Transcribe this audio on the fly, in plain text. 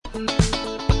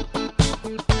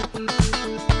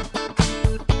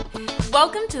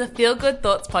Welcome to the Feel Good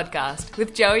Thoughts podcast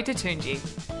with Joey Tatunji.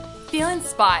 Feel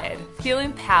inspired, feel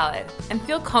empowered, and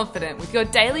feel confident with your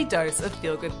daily dose of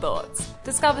feel good thoughts.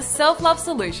 Discover self-love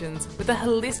solutions with a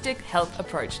holistic health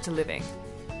approach to living.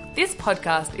 This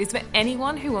podcast is for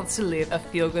anyone who wants to live a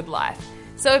feel-good life.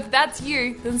 So if that's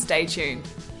you, then stay tuned.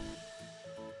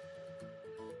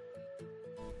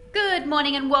 Good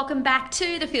morning and welcome back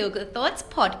to the Feel Good Thoughts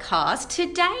podcast.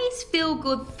 Today's Feel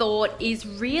Good Thought is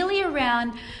really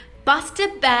around bust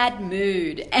a bad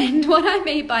mood. And what I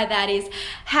mean by that is,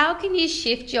 how can you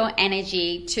shift your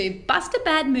energy to bust a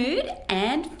bad mood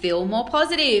and feel more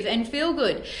positive and feel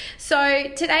good? So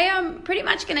today I'm pretty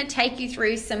much going to take you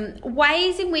through some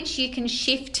ways in which you can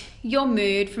shift your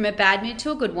mood from a bad mood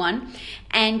to a good one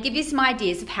and give you some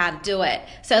ideas of how to do it.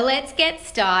 So let's get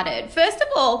started. First of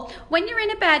all, when you're in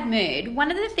a bad mood,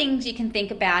 one of the things you can think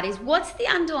about is, what's the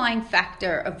underlying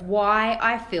factor of why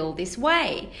I feel this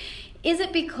way? Is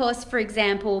it because, for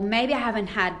example, maybe I haven't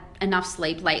had enough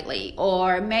sleep lately,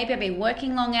 or maybe I've been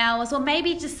working long hours, or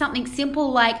maybe just something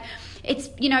simple like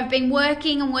I've been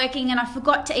working and I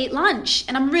forgot to eat lunch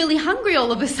and I'm really hungry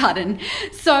all of a sudden.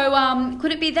 So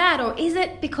could it be that? Or is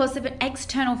it because of an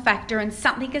external factor and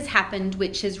something has happened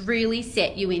which has really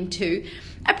set you into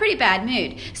a pretty bad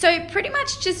mood? So pretty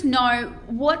much just know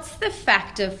what's the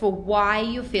factor for why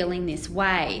you're feeling this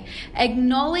way.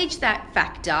 Acknowledge that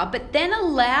factor, but then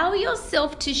allow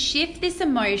yourself to shift this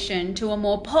emotion to a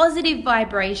more positive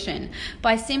vibration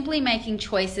by simply making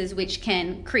choices which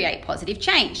can create positive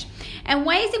change. And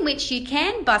ways in which you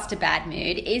can bust a bad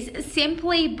mood is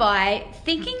simply by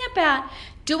thinking about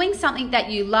doing something that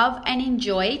you love and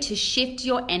enjoy to shift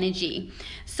your energy.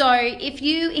 So if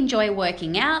you enjoy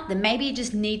working out, then maybe you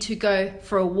just need to go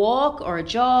for a walk or a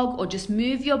jog, or just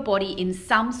move your body in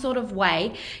some sort of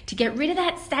way to get rid of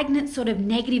that stagnant sort of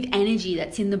negative energy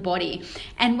that's in the body.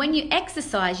 And when you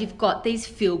exercise, you've got these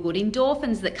feel-good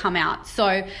endorphins that come out.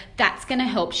 So that's going to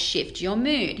help shift your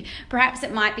mood. Perhaps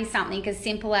it might be something as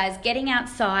simple as getting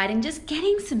outside and just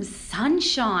getting some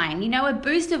sunshine. A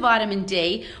boost of vitamin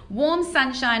D, warm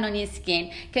sunshine on your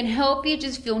skin can help you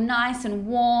just feel nice and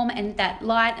warm and that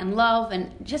light and love,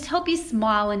 and just help you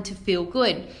smile and to feel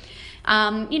good.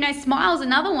 Smile's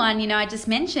another one, I just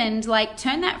mentioned, like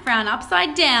turn that frown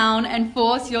upside down and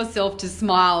force yourself to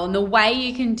smile. And the way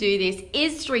you can do this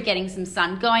is through getting some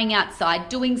sun, going outside,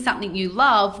 doing something you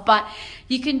love, but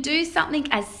you can do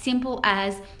something as simple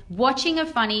as watching a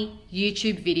funny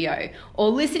YouTube video or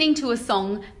listening to a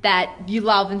song that you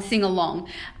love and sing along.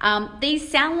 These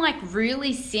sound like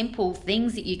really simple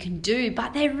things that you can do,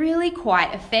 but they're really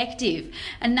quite effective.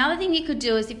 Another thing you could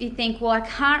do is, if you think, well, I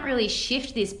can't really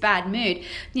shift this bad mood,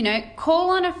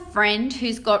 call on a friend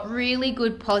who's got really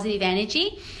good positive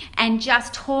energy and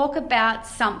just talk about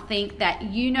something that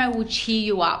will cheer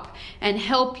you up and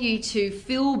help you to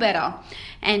feel better.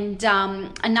 And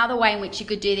another way in which you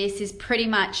could do this is pretty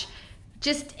much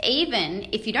just, even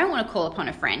if you don't want to call upon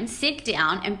a friend, sit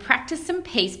down and practice some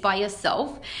peace by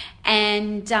yourself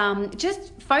and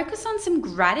just focus on some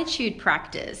gratitude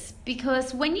practice.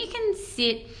 Because when you can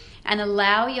sit and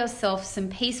allow yourself some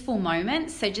peaceful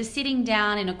moments, so just sitting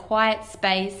down in a quiet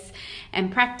space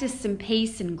and practice some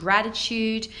peace and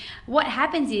gratitude, what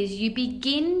happens is you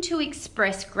begin to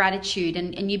express gratitude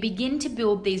and you begin to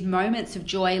build these moments of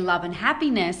joy, love, and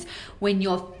happiness when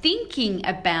you're thinking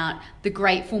about the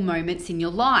grateful moments in your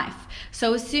life.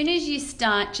 So as soon as you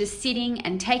start just sitting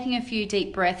and taking a few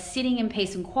deep breaths, sitting in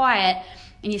peace and quiet,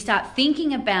 and you start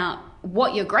thinking about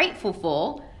what you're grateful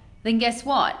for, then guess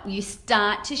what? You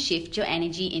start to shift your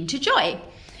energy into joy.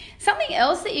 Something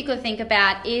else that you could think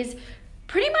about is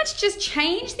pretty much just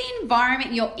change the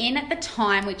environment you're in at the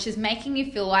time, which is making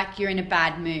you feel like you're in a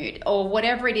bad mood, or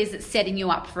whatever it is that's setting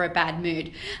you up for a bad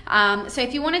mood. So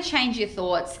if you want to change your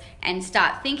thoughts and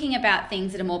start thinking about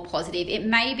things that are more positive, it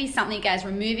may be something as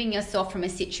removing yourself from a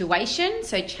situation,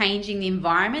 so changing the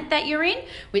environment that you're in,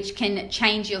 which can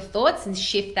change your thoughts and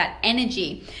shift that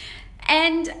energy.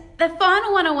 And the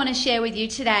final one I want to share with you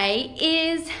today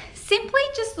is simply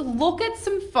just look at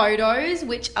some photos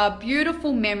which are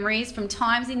beautiful memories from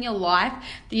times in your life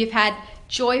that you've had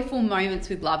joyful moments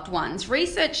with loved ones.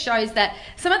 Research shows that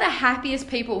some of the happiest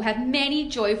people have many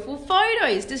joyful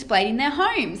photos displayed in their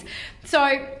homes.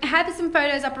 So have some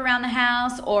photos up around the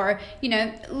house, or,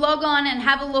 log on and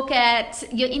have a look at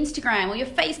your Instagram or your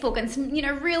Facebook and some,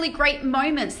 really great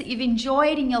moments that you've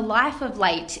enjoyed in your life of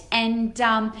late, and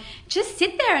just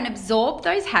sit there and absorb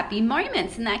those happy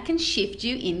moments, and that can shift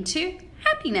you into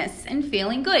happiness and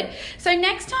feeling good. So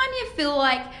next time you feel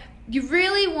like you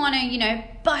really want to,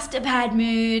 bust a bad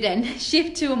mood and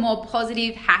shift to a more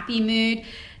positive, happy mood,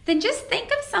 then just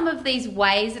think of some of these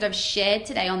ways that I've shared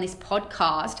today on this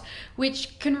podcast,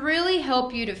 which can really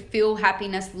help you to feel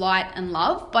happiness, light, and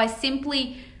love by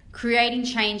simply creating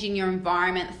change in your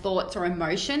environment, thoughts, or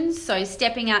emotions. So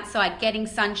stepping outside, getting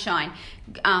sunshine,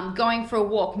 going for a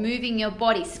walk, moving your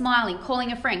body, smiling,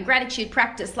 calling a friend, gratitude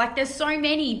practice. Like, there's so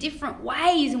many different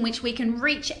ways in which we can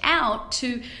reach out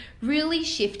to really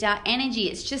shift our energy.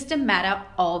 It's just a matter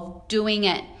of doing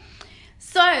it.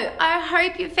 So I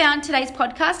hope you found today's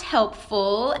podcast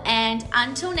helpful, and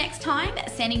until next time,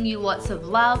 sending you lots of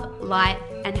love, light,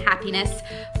 and happiness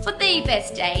for the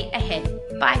best day ahead.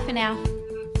 Bye for now.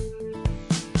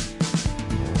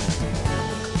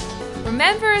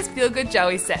 Remember, as Feel Good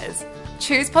Joey says,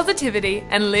 choose positivity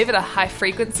and live at a high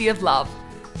frequency of love.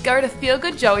 Go to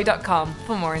feelgoodjoey.com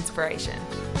for more inspiration.